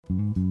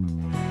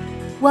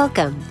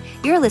Welcome.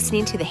 You're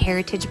listening to the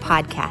Heritage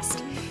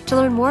Podcast. To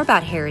learn more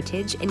about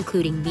Heritage,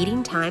 including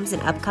meeting times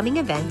and upcoming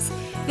events,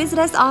 visit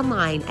us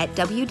online at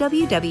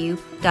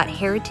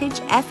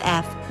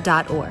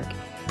www.heritageff.org.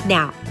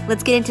 Now,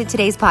 let's get into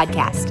today's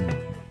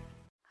podcast.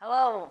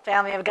 Hello,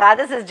 family of God.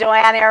 This is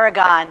JoAnn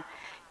Aragon.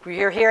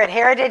 We're here at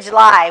Heritage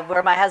Live,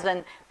 where my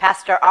husband,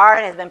 Pastor Art,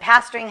 has been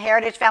pastoring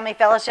Heritage Family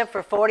Fellowship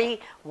for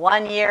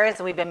 41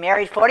 years. We've been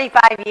married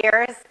 45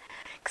 years.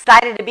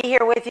 Excited to be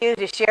here with you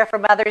to share for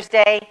Mother's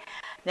Day.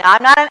 Now,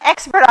 I'm not an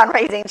expert on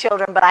raising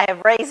children, but I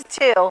have raised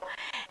two.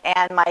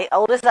 And my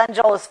oldest son,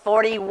 Joel, is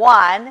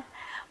 41.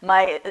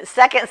 My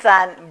second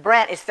son,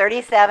 Brent, is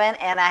 37.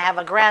 And I have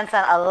a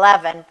grandson,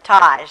 11,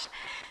 Taj.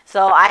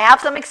 So I have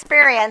some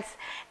experience,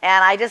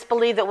 and I just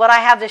believe that what I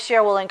have to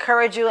share will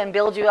encourage you and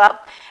build you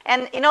up.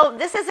 And, you know,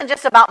 this isn't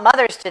just about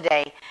mothers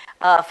today,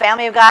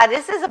 family of God.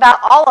 This is about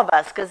all of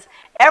us, because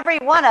every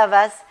one of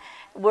us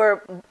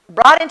were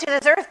brought into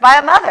this earth by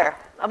a mother,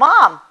 a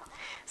mom.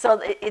 So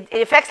it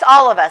affects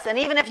all of us. And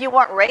even if you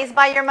weren't raised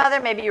by your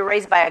mother, maybe you were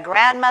raised by a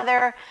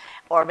grandmother,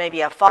 or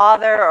maybe a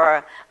father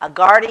or a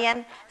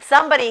guardian,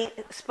 somebody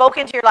spoke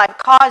into your life,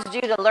 caused you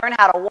to learn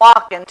how to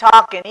walk and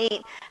talk and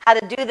eat, how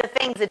to do the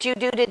things that you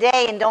do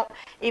today and don't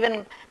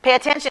even pay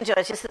attention to.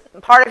 It's just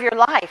part of your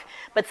life.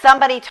 But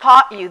somebody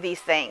taught you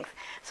these things.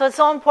 So it's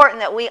so important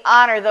that we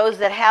honor those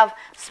that have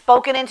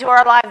spoken into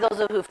our lives,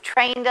 those who've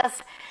trained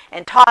us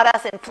and taught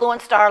us,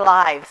 influenced our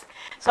lives.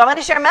 So I'm going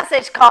to share a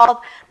message called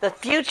 "The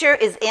Future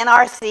is in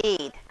Our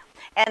Seed."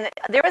 And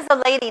there was a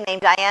lady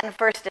named Diane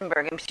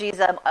Furstenberg, and she's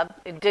a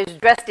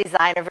dress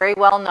designer, very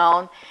well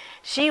known.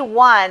 She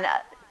won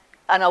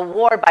an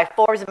award by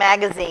Forbes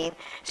magazine.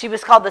 She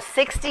was called the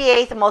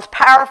 68th most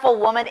powerful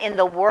woman in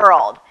the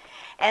world.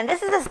 And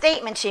this is a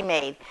statement she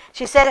made.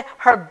 She said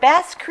her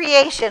best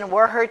creation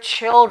were her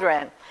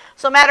children.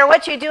 So no matter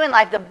what you do in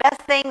life, the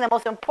best thing, the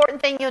most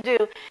important thing you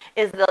do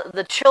is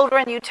the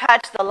children you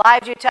touch, the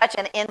lives you touch,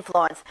 and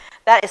influence.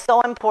 That is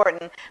so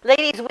important.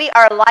 Ladies, we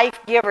are life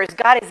givers.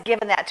 God has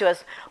given that to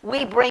us.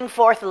 We bring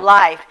forth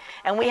life,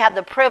 and we have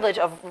the privilege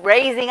of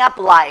raising up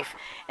life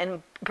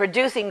and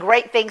producing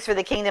great things for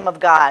the kingdom of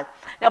God.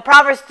 Now,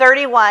 Proverbs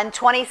 31,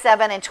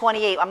 27, and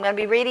 28, I'm going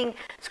to be reading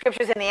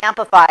scriptures in the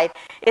Amplified.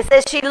 It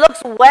says, she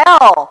looks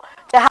well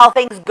to how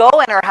things go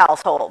in her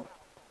household.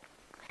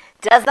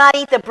 Does not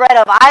eat the bread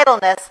of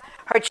idleness,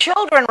 her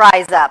children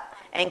rise up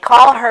and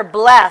call her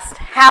blessed,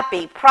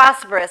 happy,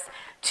 prosperous,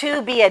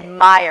 to be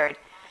admired.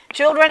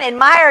 Children,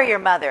 admire your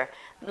mother.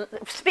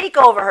 Speak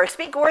over her.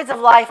 Speak words of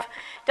life.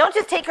 Don't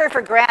just take her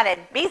for granted.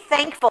 Be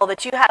thankful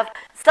that you have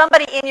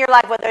somebody in your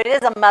life, whether it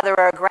is a mother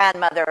or a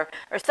grandmother,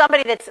 or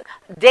somebody that's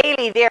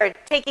daily there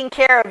taking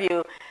care of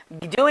you,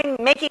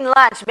 making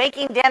lunch,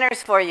 making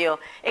dinners for you.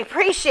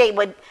 Appreciate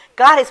what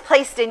God has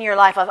placed in your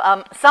life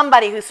of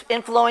somebody who's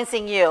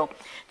influencing you.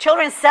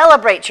 Children,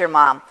 celebrate your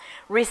mom.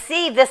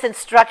 Receive this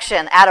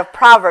instruction out of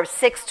Proverbs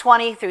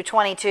 6:20 through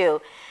 22.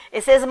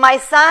 It says, my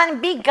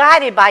son, be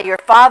guided by your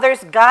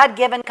father's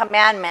God-given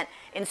commandment,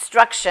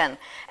 instruction,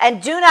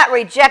 and do not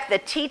reject the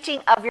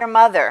teaching of your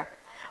mother.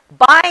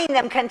 Bind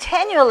them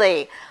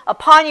continually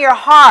upon your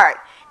heart,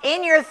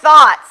 in your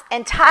thoughts,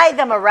 and tie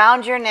them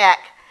around your neck.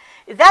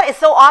 That is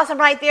so awesome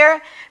right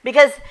there,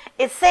 because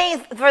it's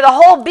saying for the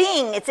whole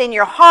being, it's in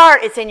your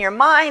heart, it's in your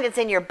mind, it's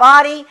in your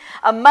body.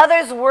 A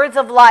mother's words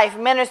of life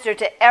minister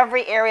to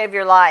every area of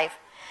your life.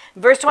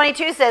 Verse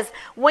 22 says,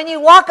 when you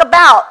walk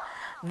about,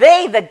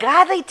 the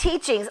godly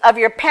teachings of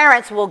your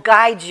parents will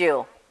guide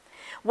you.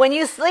 When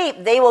you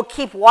sleep, they will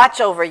keep watch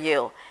over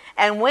you.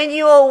 And when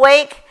you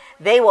awake,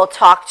 they will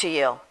talk to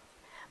you.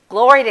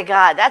 Glory to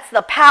God. That's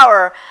the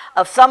power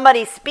of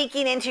somebody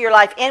speaking into your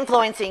life,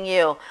 influencing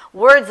you.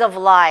 Words of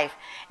life.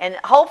 And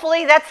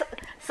hopefully that's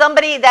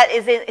somebody that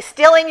is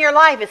still in your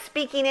life, is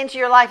speaking into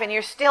your life, and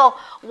you're still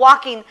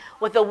walking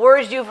with the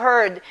words you've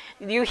heard.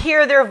 You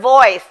hear their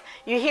voice.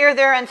 You hear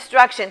their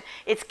instruction.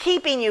 It's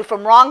keeping you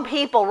from wrong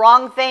people,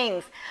 wrong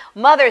things.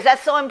 Mothers,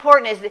 that's so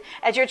important.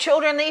 As your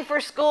children leave for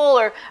school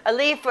or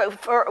leave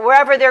for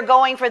wherever they're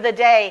going for the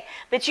day,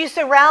 that you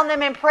surround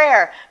them in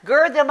prayer.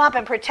 Gird them up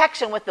in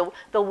protection with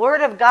the word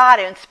of God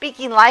and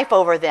speaking life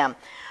over them.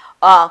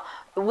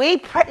 We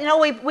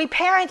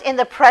parent in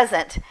the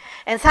present,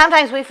 and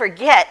sometimes we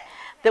forget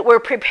that we're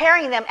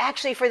preparing them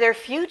actually for their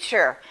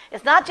future.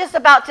 It's not just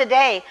about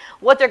today,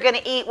 what they're going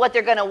to eat, what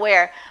they're going to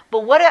wear,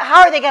 but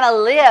how are they going to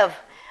live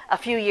a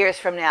few years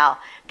from now?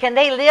 Can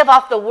they live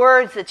off the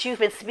words that you've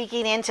been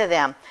speaking into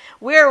them?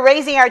 We're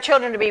raising our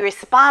children to be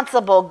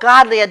responsible,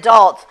 godly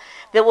adults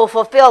that will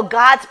fulfill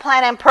God's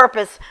plan and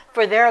purpose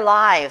for their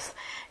lives.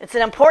 It's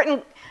an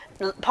important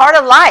part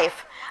of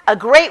life. A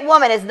great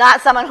woman is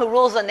not someone who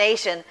rules a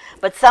nation,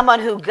 but someone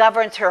who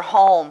governs her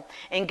home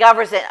and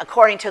governs it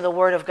according to the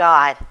word of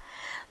God.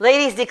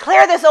 Ladies,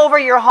 declare this over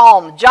your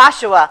home.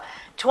 Joshua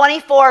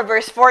 24,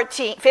 verse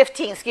 15.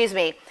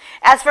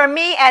 As for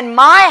me and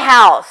my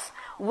house,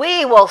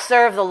 we will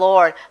serve the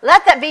Lord.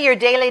 Let that be your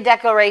daily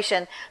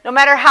declaration, no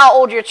matter how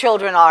old your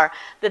children are,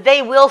 that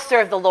they will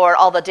serve the Lord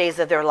all the days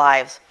of their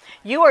lives.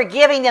 You are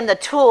giving them the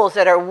tools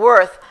that are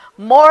worth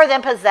more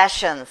than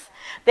possessions.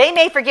 They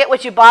may forget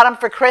what you bought them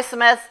for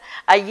Christmas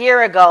a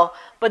year ago,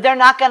 but they're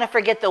not going to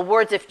forget the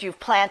words if you've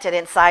planted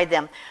inside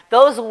them.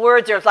 Those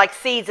words are like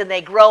seeds, and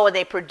they grow and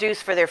they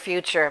produce for their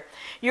future.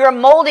 You're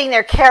molding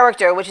their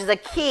character, which is a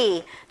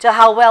key to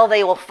how well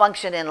they will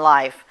function in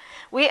life.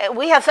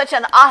 We have such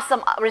an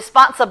awesome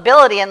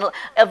responsibility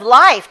of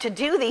life to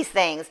do these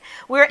things.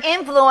 We're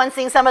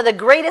influencing some of the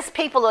greatest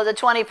people of the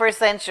 21st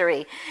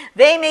century.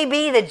 They may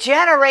be the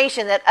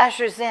generation that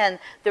ushers in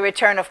the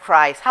return of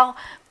Christ. How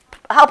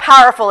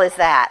powerful is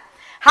that?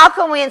 How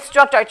can we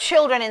instruct our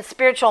children in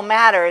spiritual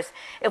matters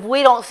if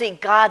we don't seek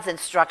God's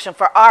instruction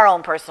for our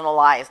own personal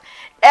lives?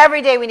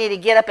 Every day we need to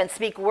get up and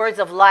speak words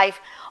of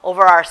life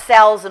over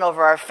ourselves and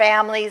over our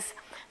families.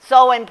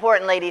 So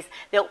important, ladies.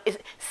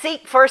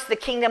 Seek first the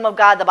kingdom of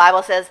God, the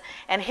Bible says,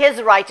 and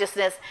his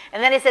righteousness.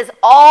 And then it says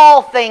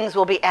all things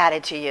will be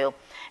added to you.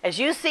 As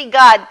you seek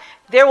God,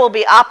 there will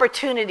be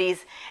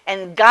opportunities,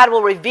 and God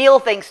will reveal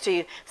things to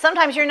you.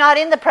 Sometimes you're not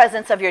in the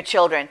presence of your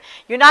children.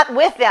 You're not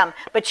with them,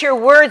 but your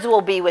words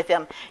will be with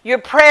them. Your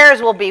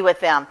prayers will be with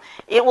them.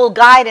 It will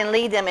guide and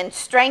lead them and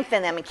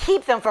strengthen them and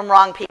keep them from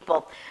wrong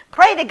people.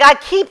 Pray to God,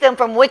 keep them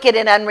from wicked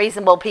and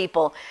unreasonable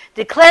people.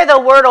 Declare the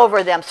word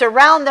over them.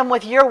 Surround them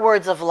with your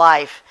words of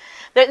life.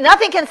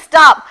 Nothing can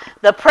stop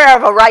the prayer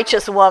of a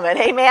righteous woman.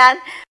 Amen?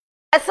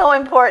 That's so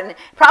important.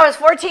 Proverbs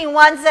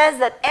 14:1 says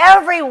that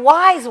every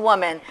wise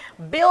woman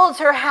builds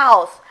her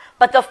house,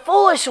 but the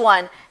foolish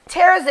one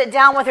tears it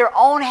down with her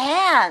own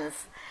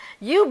hands.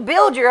 You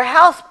build your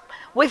house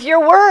with your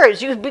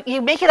words. You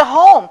make it a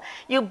home.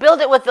 You build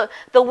it with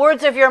the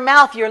words of your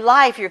mouth, your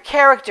life, your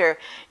character,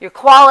 your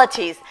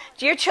qualities.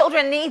 Your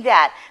children need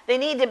that. They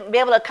need to be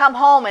able to come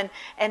home and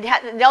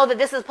know that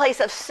this is a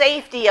place of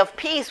safety, of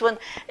peace. When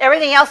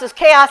everything else is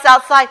chaos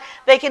outside,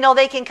 they can know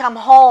they can come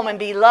home and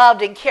be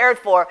loved and cared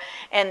for.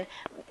 And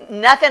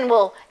nothing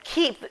will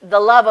keep the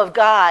love of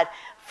God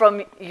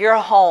from your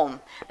home.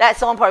 That's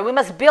so important. We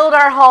must build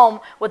our home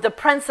with the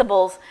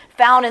principles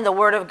found in the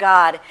Word of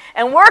God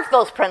and work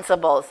those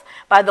principles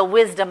by the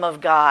wisdom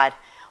of God.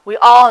 We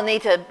all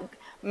need to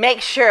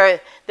make sure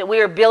that we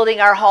are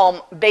building our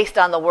home based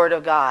on the Word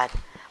of God.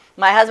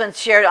 My husband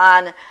shared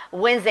on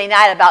Wednesday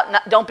night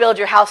about don't build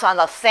your house on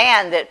the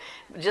sand that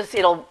just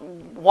it'll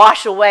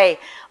wash away,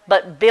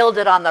 but build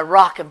it on the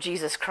rock of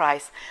Jesus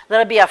Christ.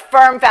 Let it be a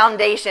firm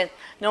foundation.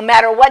 No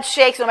matter what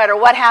shakes, no matter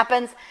what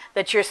happens,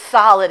 that you're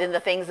solid in the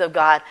things of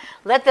God.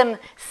 Let them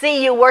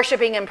see you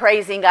worshiping and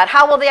praising God.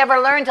 How will they ever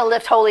learn to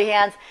lift holy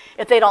hands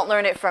if they don't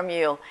learn it from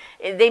you?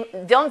 They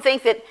don't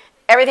think that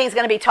everything's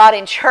going to be taught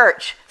in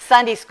church,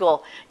 Sunday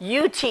school.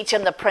 You teach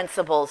them the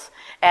principles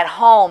at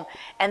home,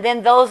 and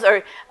then those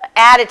are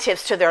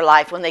additives to their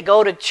life. When they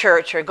go to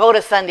church or go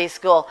to Sunday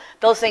school,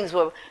 those things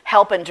will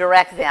help and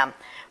direct them.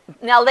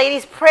 Now,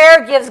 ladies,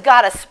 prayer gives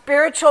God a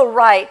spiritual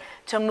right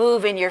to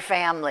move in your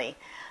family.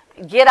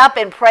 Get up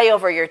and pray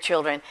over your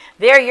children.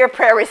 They're your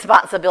prayer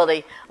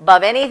responsibility.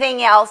 Above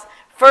anything else,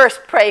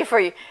 first pray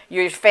for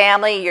your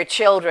family, your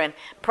children.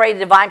 Pray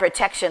divine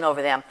protection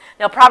over them.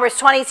 Now, Proverbs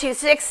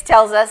 22:6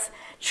 tells us,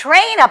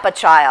 train up a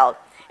child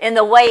in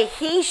the way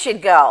he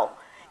should go,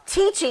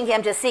 teaching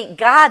him to seek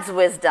God's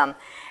wisdom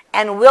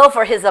and will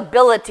for his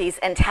abilities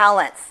and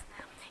talents.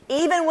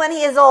 Even when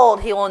he is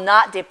old, he will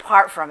not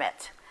depart from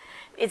it.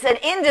 It's an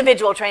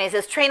individual training. It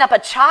says train up a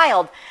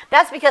child.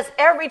 That's because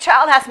every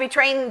child has to be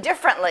trained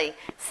differently,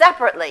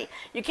 separately.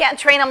 You can't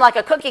train them like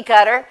a cookie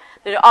cutter.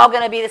 They're all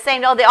going to be the same.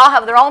 No, they all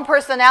have their own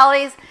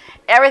personalities.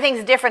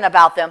 Everything's different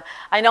about them.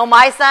 I know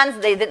my sons,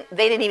 they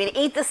didn't even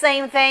eat the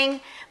same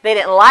thing. They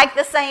didn't like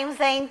the same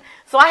thing.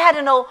 So I had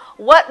to know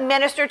what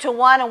ministered to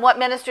one and what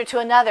ministered to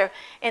another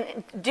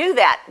and do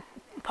that.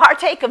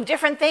 Partake of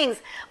different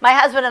things. My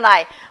husband and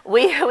I,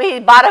 we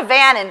bought a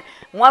van, and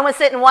one would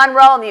sit in one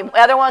row and the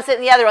other one would sit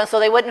in the other one so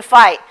they wouldn't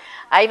fight.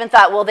 I even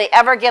thought, will they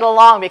ever get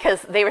along,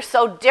 because they were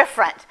so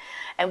different.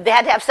 And they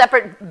had to have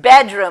separate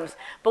bedrooms.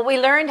 But we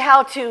learned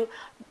how to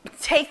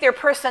take their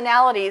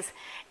personalities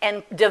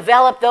and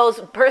develop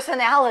those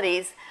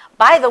personalities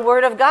by the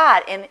Word of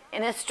God and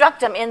instruct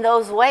them in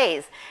those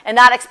ways and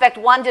not expect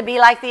one to be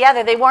like the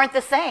other. They weren't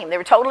the same. They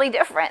were totally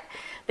different.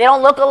 They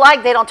don't look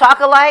alike. They don't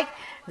talk alike.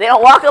 They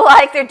don't walk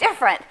alike. They're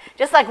different.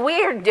 Just like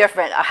we're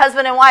different. A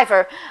husband and wife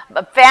or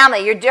a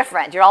family, you're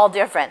different. You're all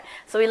different.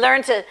 So we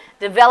learned to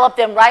develop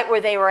them right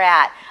where they were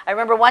at. I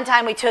remember one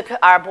time we took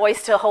our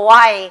boys to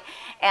Hawaii,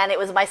 and it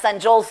was my son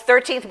Joel's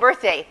 13th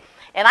birthday.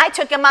 And I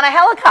took him on a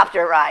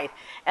helicopter ride.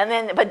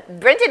 But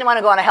Brent didn't want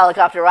to go on a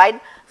helicopter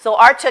ride, so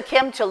Art took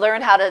him to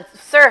learn how to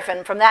surf,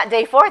 and from that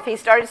day forth, he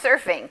started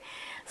surfing.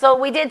 So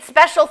we did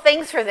special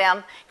things for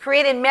them,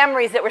 created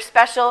memories that were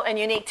special and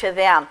unique to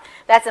them.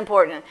 That's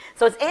important.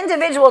 So it's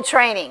individual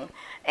training.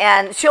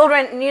 And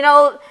children, you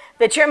know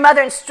that your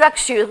mother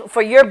instructs you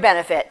for your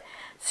benefit.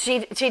 She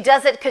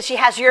does it because she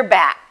has your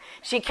back.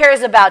 She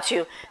cares about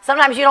you.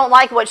 Sometimes you don't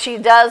like what she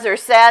does or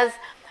says,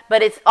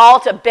 but it's all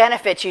to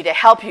benefit you, to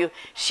help you.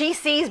 She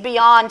sees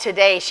beyond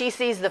today. She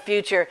sees the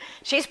future.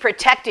 She's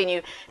protecting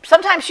you.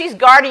 Sometimes she's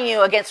guarding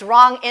you against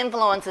wrong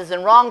influences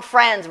and wrong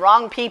friends,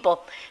 wrong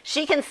people.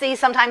 She can see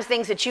sometimes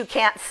things that you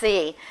can't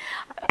see.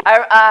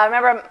 I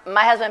remember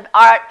my husband,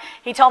 Art,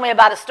 he told me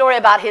about a story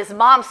about his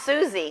mom,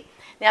 Susie.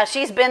 Now,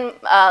 she's been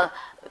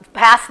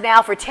passed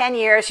now for 10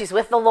 years. She's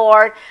with the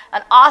Lord.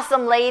 An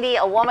awesome lady,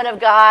 a woman of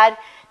God,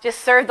 just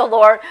served the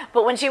Lord.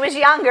 But when she was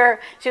younger,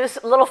 she was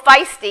a little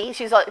feisty.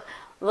 She's a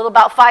little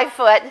about 5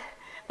 foot.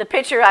 The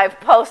picture I've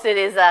posted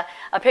is a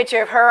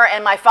picture of her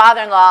and my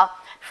father-in-law,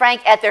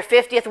 Frank, at their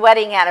 50th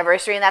wedding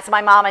anniversary, and that's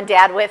my mom and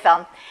dad with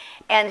them.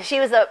 And she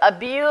was a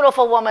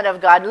beautiful woman of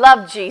God,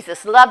 loved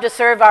Jesus, loved to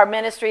serve our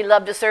ministry,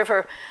 loved to serve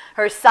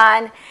her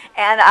son.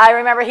 And I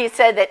remember he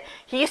said that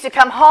he used to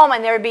come home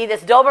and there would be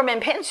this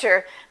Doberman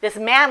pinscher. This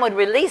man would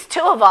release 2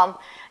 of them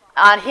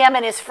on him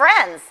and his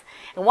friends.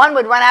 And one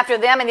would run after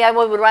them and the other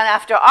one would run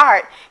after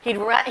Art. He'd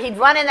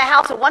run in the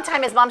house. And one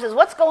time his mom says,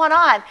 "What's going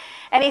on?"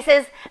 And he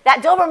says,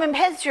 "That Doberman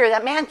pinscher,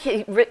 that man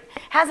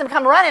has him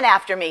come running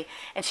after me."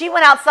 And she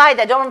went outside.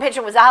 That Doberman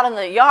pinscher was out in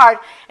the yard.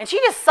 And she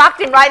just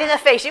socked him right in the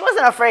face. She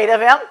wasn't afraid of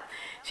him.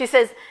 She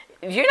says,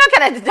 "You're not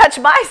going to touch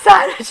my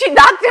son." She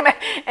knocked him.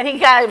 And he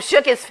kind of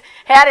shook his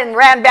head and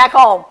ran back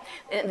home.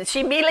 And she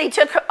immediately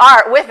took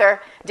Art with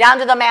her down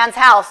to the man's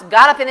house,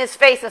 got up in his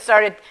face and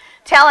started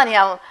telling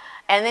him.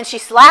 And then she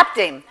slapped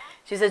him.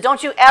 She says,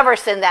 "Don't you ever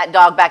send that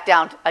dog back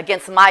down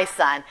against my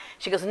son."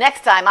 She goes,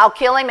 "Next time I'll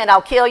kill him and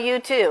I'll kill you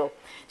too."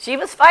 She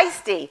was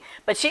feisty,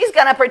 but she's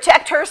going to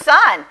protect her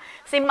son.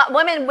 See,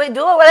 women, we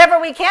do whatever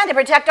we can to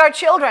protect our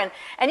children.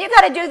 And you've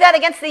got to do that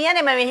against the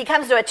enemy. When he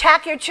comes to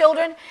attack your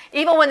children,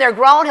 even when they're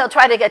grown, he'll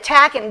try to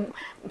attack and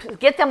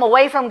get them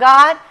away from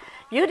God.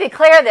 You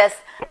declare this,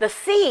 the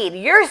seed,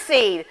 your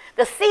seed,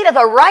 the seed of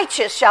the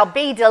righteous shall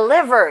be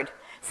delivered.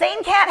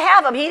 Satan can't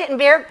have them. He didn't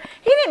bear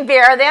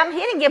them. He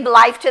didn't give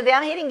life to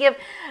them. He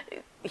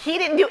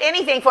didn't do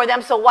anything for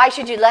them, so why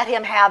should you let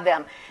him have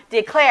them?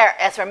 Declare,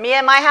 as for me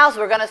and my house,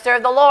 we're going to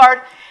serve the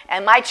Lord,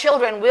 and my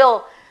children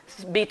will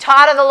be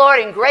taught of the Lord,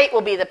 and great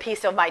will be the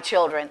peace of my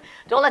children.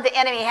 Don't let the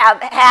enemy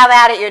have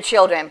at it your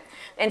children.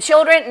 And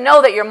children,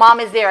 know that your mom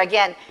is there.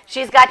 Again,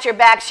 she's got your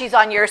back. She's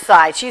on your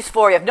side. She's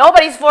for you. If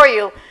nobody's for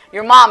you,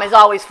 your mom is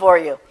always for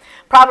you.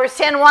 Proverbs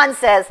 10:1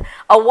 says,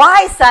 "A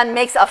wise son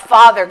makes a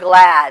father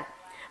glad,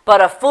 but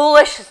a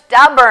foolish,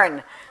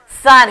 stubborn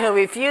son who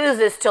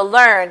refuses to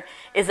learn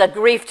is a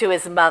grief to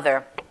his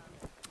mother."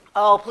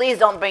 Oh, please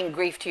don't bring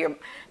grief to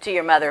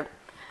your mother,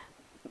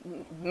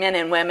 men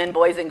and women,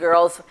 boys and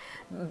girls.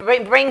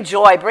 Bring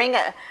joy. Bring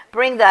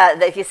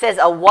he says,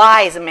 a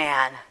wise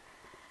man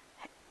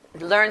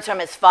learns from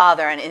his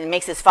father and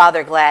makes his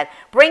father glad.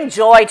 Bring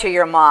joy to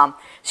your mom.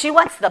 She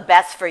wants the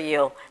best for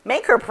you.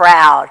 Make her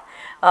proud.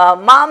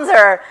 Moms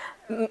are,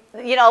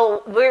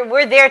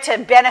 we're there to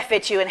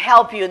benefit you and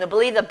help you and to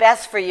believe the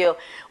best for you.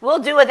 We'll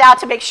do without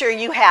to make sure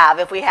you have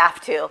if we have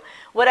to,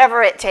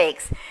 whatever it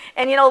takes.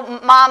 And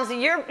moms,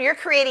 you're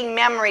creating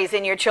memories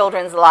in your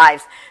children's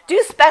lives.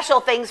 Do special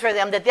things for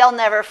them that they'll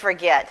never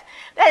forget.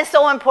 That is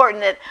so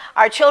important that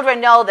our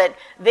children know that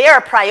they're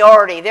a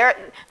priority. They're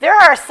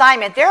our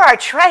assignment. They're our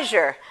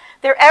treasure.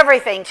 They're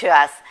everything to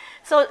us.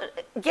 So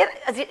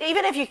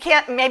even if you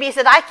can't, maybe you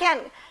said, "I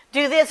can't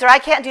do this or I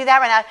can't do that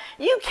right now."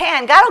 You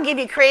can. God will give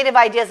you creative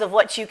ideas of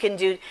what you can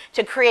do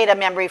to create a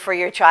memory for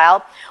your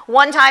child.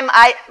 One time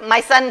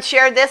my son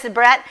shared this,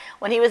 Brent,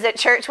 when he was at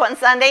church one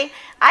Sunday.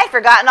 I'd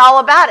forgotten all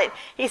about it.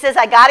 He says,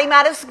 "I got him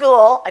out of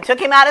school. I took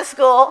him out of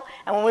school,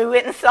 and when we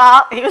went and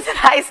saw, he was in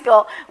high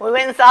school, we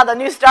went and saw the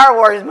new Star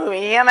Wars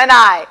movie, him and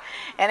I.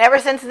 And ever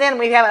since then,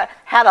 we have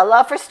had a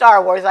love for Star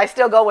Wars. I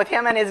still go with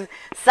him and his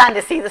son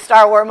to see the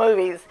Star Wars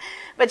movies."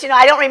 But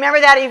I don't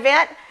remember that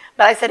event.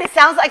 But I said, it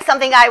sounds like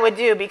something I would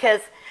do because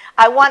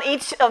I want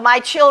each of my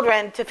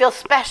children to feel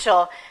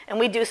special, and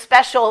we do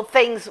special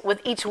things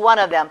with each one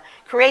of them.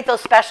 Create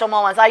those special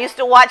moments. I used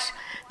to watch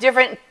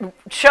different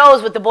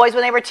shows with the boys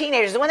when they were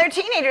teenagers. And when they're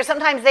teenagers,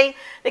 sometimes they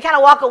kind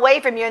of walk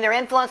away from you and their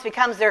influence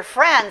becomes their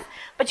friends.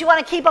 But you want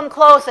to keep them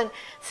close and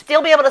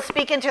still be able to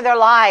speak into their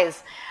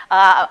lives.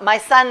 My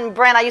son,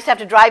 Brent, I used to have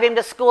to drive him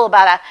to school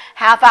about a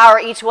half hour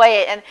each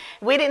way. And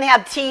we didn't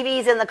have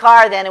TVs in the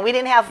car then, and we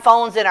didn't have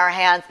phones in our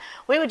hands.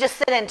 We would just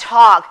sit and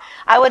talk.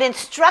 I would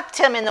instruct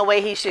him in the way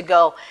he should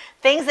go,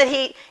 things that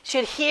he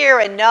should hear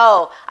and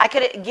know. I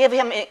could give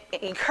him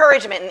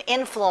encouragement and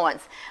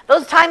influence.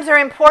 Those times are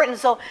important,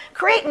 so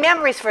create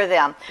memories for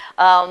them.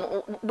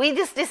 We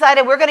just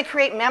decided we're going to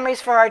create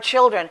memories for our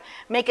children,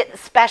 make it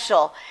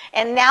special.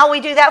 And now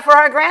we do that for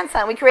our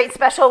grandson. We create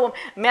special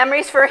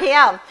memories for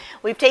him.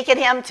 We've taken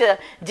him to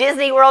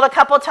Disney World a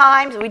couple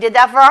times. We did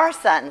that for our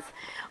sons.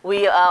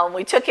 We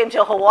took him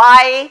to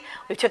Hawaii.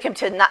 We took him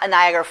to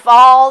Niagara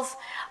Falls.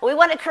 We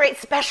want to create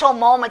special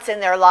moments in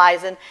their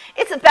lives. And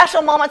it's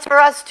special moments for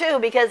us too,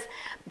 because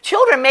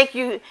children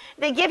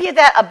they give you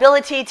that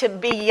ability to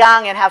be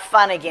young and have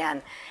fun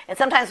again. And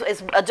sometimes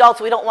as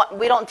adults, we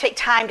don't take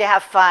time to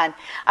have fun.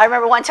 I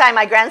remember one time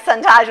my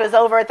grandson Taj was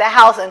over at the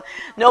house and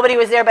nobody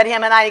was there but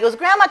him and I. He goes,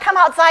 "Grandma, come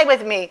outside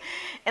with me."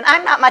 And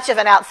I'm not much of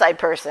an outside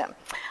person.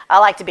 I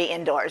like to be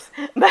indoors.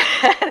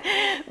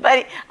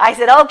 But I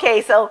said,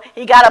 okay, so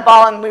he got a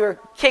ball and we were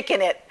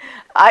kicking it.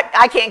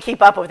 I can't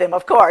keep up with him,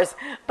 of course.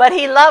 But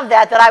he loved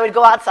that I would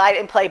go outside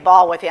and play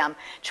ball with him.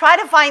 Try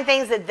to find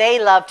things that they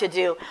love to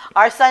do.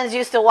 Our sons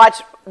used to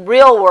watch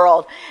Real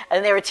World,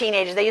 and they were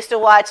teenagers. They used to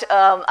watch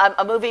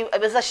a movie.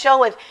 It was a show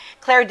with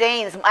Claire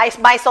Danes,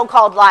 My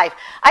So-Called Life.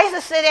 I used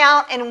to sit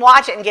down and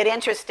watch it and get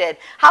interested.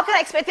 How can I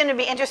expect them to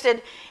be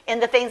interested in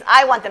the things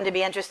I want them to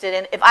be interested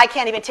in if I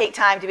can't even take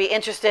time to be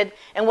interested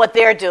in what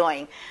they're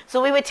doing?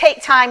 So we would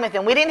take time with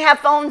them. We didn't have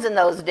phones in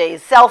those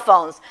days, cell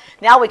phones.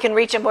 Now we can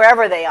reach them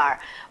wherever they are.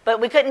 But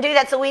we couldn't do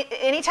that. So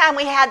anytime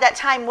we had that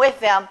time with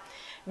them,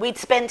 we'd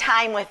spend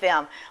time with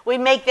them. We'd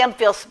make them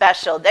feel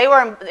special. They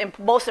were the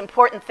most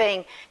important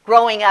thing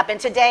growing up. And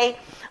today,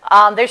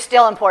 they're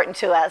still important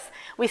to us.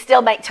 We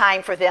still make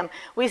time for them.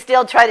 We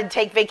still try to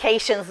take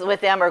vacations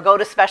with them or go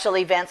to special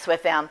events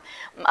with them.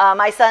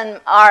 My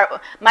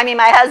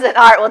husband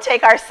Art will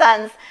take our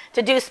sons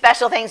to do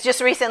special things.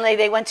 Just recently,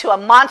 they went to a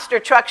monster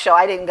truck show.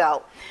 I didn't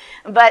go.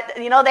 But,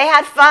 they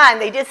had fun.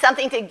 They did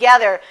something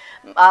together,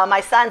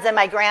 my sons and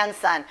my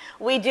grandson.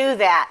 We do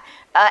that.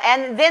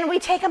 And then we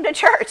take them to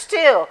church,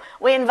 too.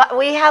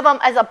 We have them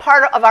as a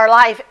part of our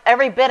life,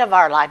 every bit of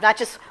our life, not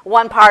just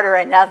one part or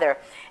another.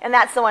 And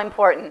that's so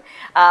important.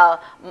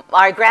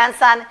 Our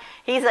grandson,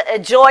 he's a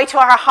joy to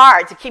our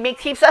hearts. He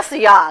keeps us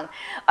young.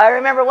 I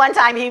remember one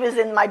time he was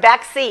in my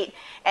back seat,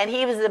 and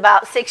he was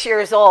about 6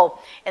 years old.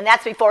 And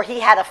that's before he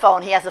had a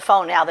phone. He has a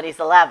phone now that he's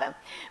 11.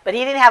 But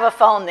he didn't have a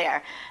phone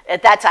there.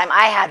 At that time,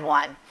 I had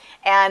one.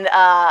 And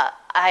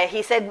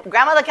he said,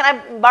 "Grandmother, can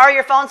I borrow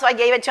your phone?" So I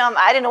gave it to him.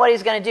 I didn't know what he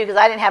was going to do because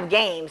I didn't have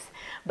games.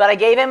 But I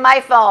gave him my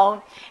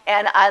phone.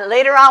 And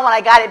later on, when I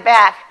got it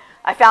back,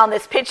 I found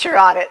this picture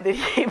on it that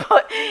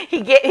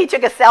he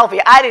took a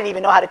selfie. I didn't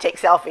even know how to take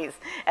selfies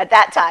at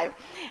that time.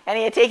 And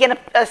he had taken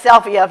a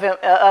selfie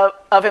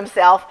of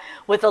himself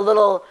with a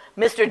little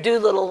Mr.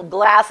 Doolittle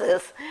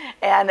glasses.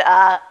 And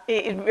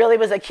it really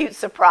was a cute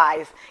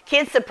surprise.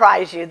 Kids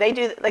surprise you. They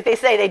do, like they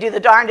say, they do the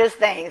darndest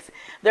things.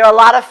 They're a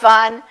lot of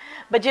fun.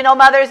 But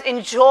mothers,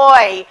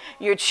 enjoy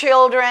your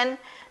children.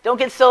 Don't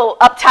get so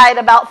uptight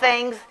about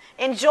things.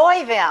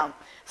 Enjoy them.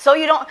 So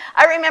you don't.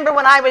 I remember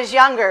when I was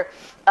younger,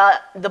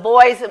 the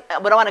boys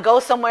would want to go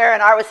somewhere,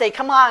 and Art would say,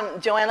 "Come on,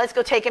 JoAnn, let's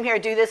go take him here,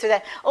 do this or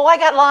that." "Oh, I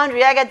got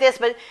laundry, I got this."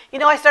 But,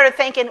 I started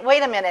thinking,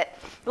 wait a minute.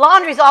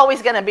 Laundry's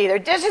always going to be there.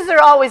 Dishes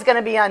are always going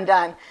to be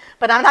undone.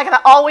 But I'm not going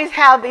to always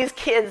have these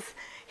kids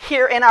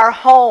here in our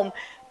home,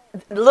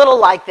 little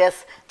like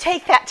this.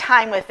 Take that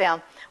time with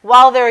them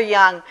while they're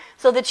young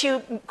so that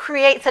you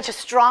create such a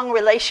strong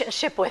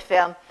relationship with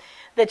them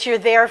that you're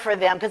there for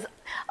them. Because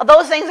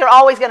those things are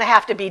always going to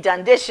have to be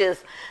done.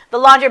 Dishes, the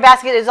laundry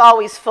basket is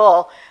always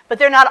full, but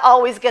they're not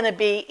always going to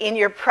be in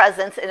your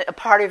presence and a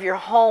part of your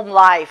home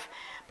life.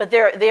 But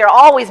they'll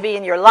always be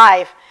in your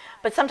life.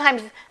 But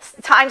sometimes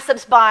time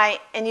slips by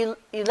and you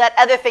let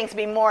other things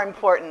be more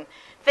important.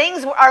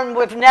 Things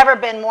have never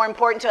been more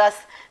important to us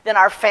than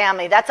our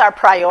family. That's our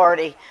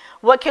priority.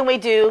 What can we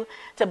do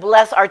to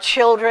bless our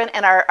children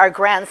and our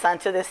grandson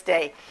to this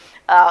day?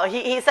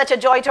 He's such a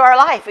joy to our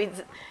life.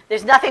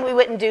 There's nothing we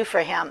wouldn't do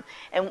for him.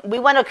 And we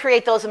want to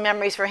create those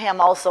memories for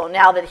him also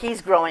now that he's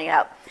growing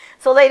up.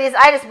 So ladies,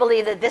 I just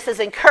believe that this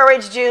has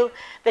encouraged you,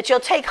 that you'll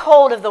take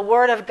hold of the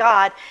Word of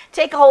God,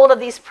 take hold of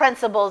these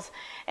principles,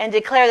 and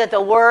declare that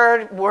the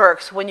Word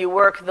works when you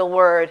work the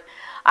Word.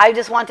 I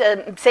just want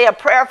to say a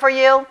prayer for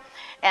you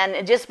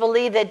and just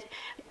believe that,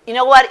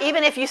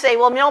 even if you say,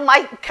 well,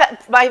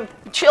 my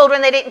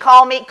children, they didn't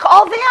call me,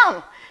 call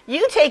them.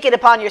 You take it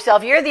upon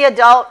yourself. You're the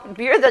adult.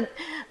 You're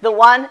the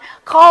one.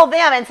 Call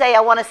them and say,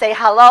 I want to say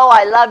hello.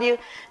 I love you.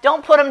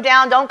 Don't put them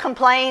down. Don't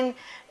complain.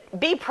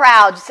 Be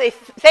proud. Say,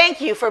 thank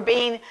you for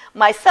being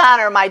my son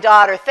or my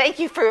daughter. Thank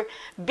you for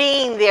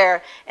being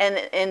there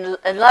and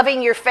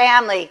loving your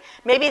family.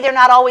 Maybe they're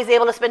not always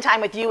able to spend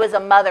time with you as a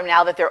mother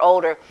now that they're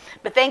older.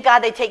 But thank God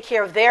they take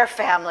care of their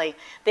family.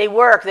 They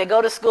work. They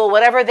go to school.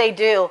 Whatever they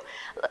do.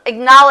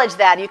 Acknowledge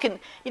that.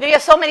 You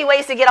have so many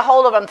ways to get a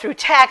hold of them through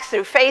text,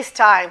 through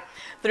FaceTime,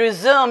 through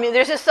Zoom.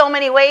 There's just so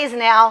many ways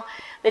now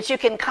that you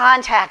can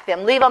contact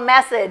them. Leave a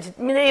message.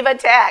 Leave a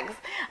text.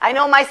 I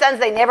know my sons,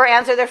 they never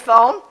answer their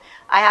phone.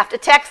 I have to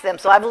text them,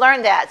 so I've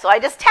learned that. So I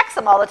just text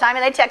them all the time,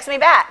 and they text me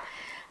back.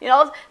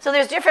 So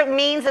there's different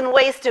means and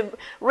ways to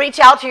reach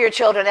out to your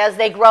children as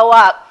they grow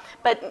up.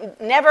 But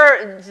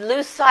never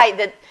lose sight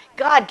that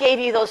God gave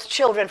you those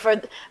children for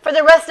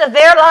the rest of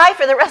their life,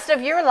 for the rest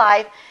of your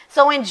life.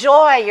 So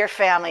enjoy your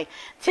family.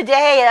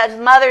 Today, as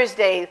Mother's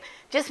Day,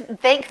 just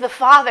thank the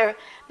Father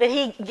that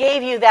He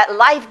gave you that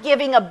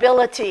life-giving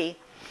ability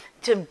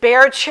to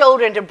bear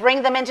children, to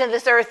bring them into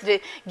this earth, to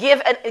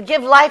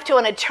give life to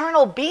an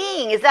eternal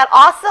being. Is that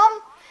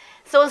awesome?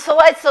 So it's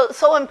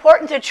so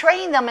important to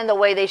train them in the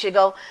way they should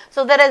go,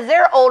 so that as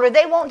they're older,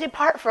 they won't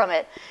depart from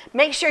it.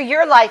 Make sure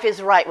your life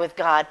is right with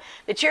God,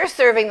 that you're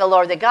serving the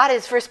Lord, that God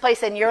is first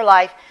place in your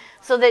life,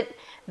 so that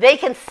they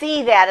can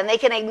see that and they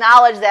can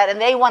acknowledge that,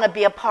 and they want to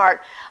be a part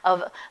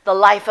of the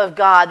life of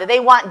God, that they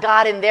want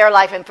God in their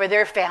life and for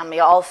their family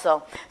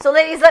also. So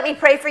ladies, let me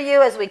pray for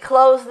you as we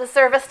close the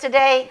service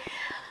today.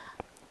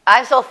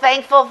 I'm so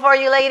thankful for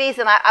you ladies,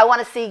 and I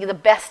want to see the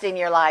best in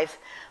your lives.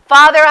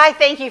 Father, I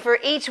thank you for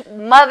each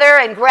mother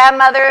and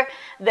grandmother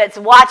that's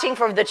watching,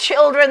 for the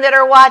children that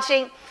are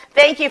watching.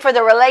 Thank you for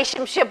the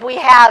relationship we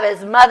have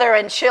as mother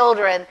and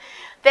children.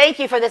 Thank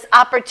you for this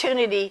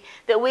opportunity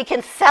that we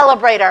can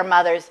celebrate our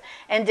mothers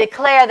and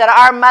declare that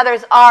our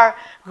mothers are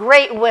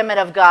great women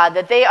of God,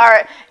 that they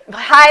are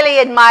highly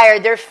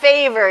admired, they're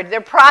favored, they're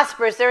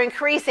prosperous, they're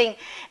increasing.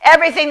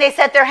 Everything they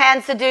set their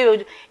hands to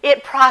do,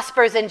 it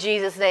prospers in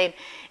Jesus' name.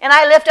 And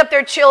I lift up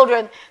their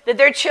children, that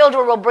their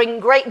children will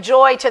bring great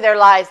joy to their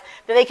lives,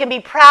 that they can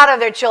be proud of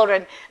their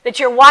children, that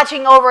you're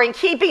watching over and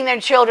keeping their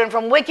children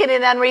from wicked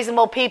and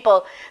unreasonable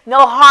people.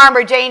 No harm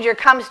or danger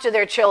comes to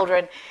their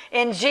children.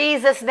 In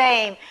Jesus'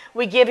 name,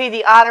 we give you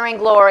the honor and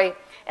glory.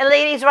 And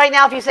ladies, right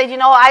now, if you say,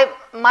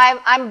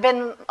 I've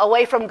been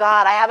away from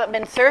God, I haven't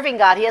been serving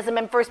God, He hasn't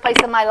been first place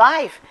in my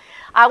life,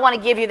 I want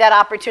to give you that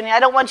opportunity. I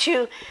don't want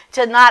you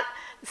to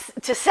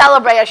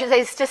celebrate, I should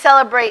say, to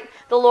celebrate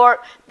the Lord,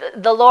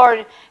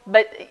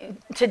 but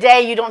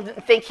today you don't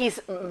think He's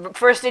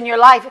first in your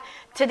life.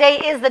 Today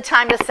is the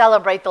time to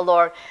celebrate the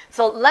Lord.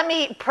 So let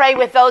me pray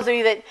with those of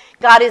you that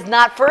God is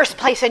not first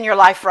place in your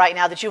life right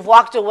now, that you've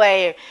walked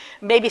away,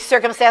 maybe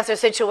circumstances or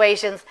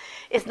situations.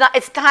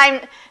 It's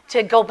time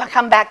to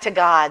come back to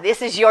God.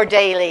 This is your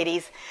day,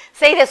 ladies.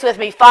 Say this with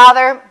me.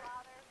 Father,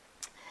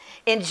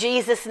 in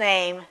Jesus'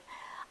 name,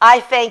 I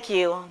thank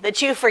you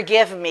that you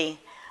forgive me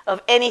of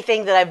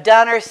anything that I've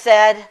done or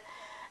said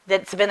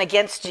that's been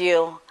against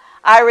you.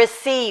 I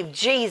receive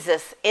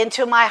Jesus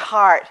into my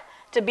heart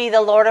to be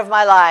the Lord of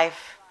my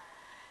life.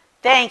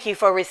 Thank you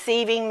for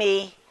receiving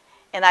me,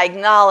 and I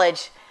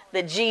acknowledge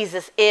that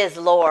Jesus is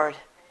Lord.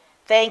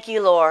 Thank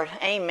you, Lord.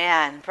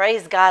 Amen.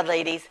 Praise God,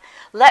 ladies.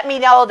 Let me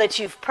know that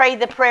you've prayed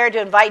the prayer to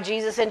invite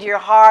Jesus into your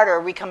heart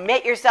or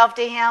recommit yourself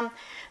to Him.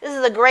 This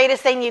is the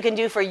greatest thing you can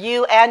do for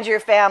you and your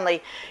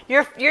family.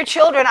 Your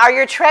children are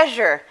your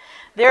treasure.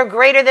 They're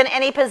greater than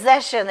any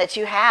possession that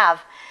you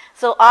have.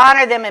 So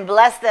honor them and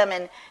bless them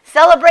and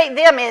celebrate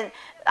them. And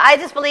I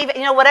just believe,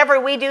 whatever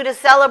we do to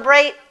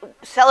celebrate,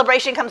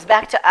 celebration comes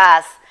back to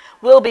us.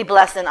 We'll be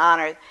blessed and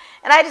honored.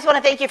 And I just want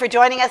to thank you for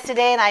joining us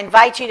today, and I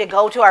invite you to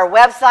go to our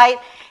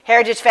website,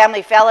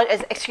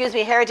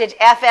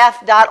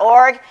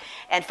 heritageff.org,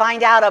 and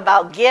find out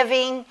about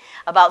giving,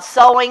 about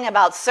sowing,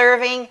 about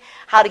serving,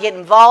 how to get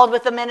involved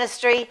with the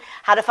ministry,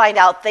 how to find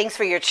out things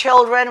for your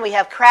children. We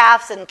have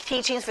crafts and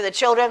teachings for the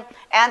children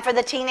and for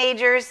the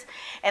teenagers.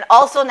 And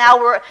also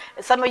now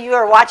some of you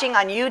are watching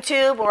on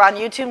YouTube. We're on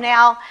YouTube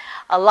now,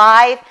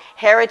 live.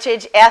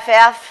 Heritage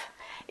FF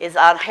is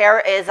on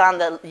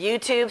the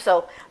YouTube,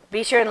 so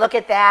be sure and look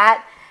at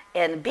that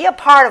and be a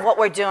part of what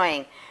we're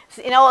doing.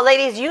 So,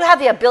 ladies, you have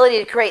the ability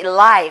to create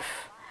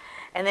life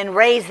and then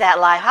raise that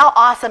life. How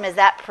awesome is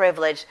that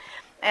privilege?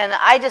 And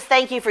I just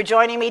thank you for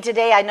joining me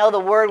today. I know the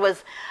word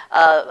was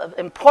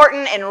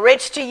important and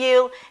rich to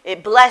you.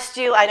 It blessed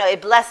you. I know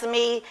it blessed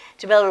me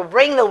to be able to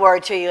bring the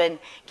word to you and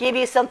give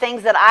you some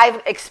things that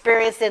I've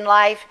experienced in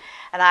life.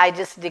 And I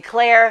just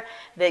declare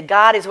that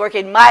God is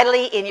working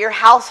mightily in your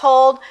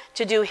household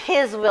to do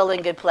His will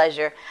and good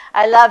pleasure.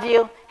 I love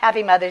you.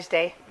 Happy Mother's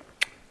Day.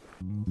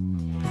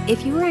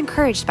 If you were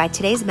encouraged by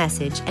today's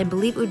message and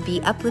believe it would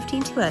be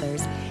uplifting to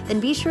others,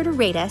 then be sure to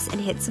rate us and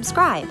hit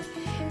subscribe.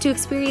 To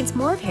experience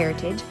more of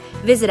Heritage,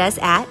 visit us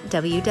at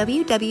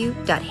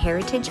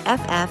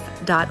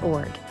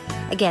www.heritageff.org.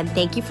 Again,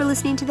 thank you for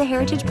listening to the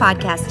Heritage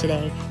Podcast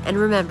today. And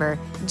remember,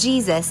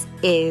 Jesus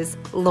is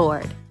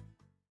Lord.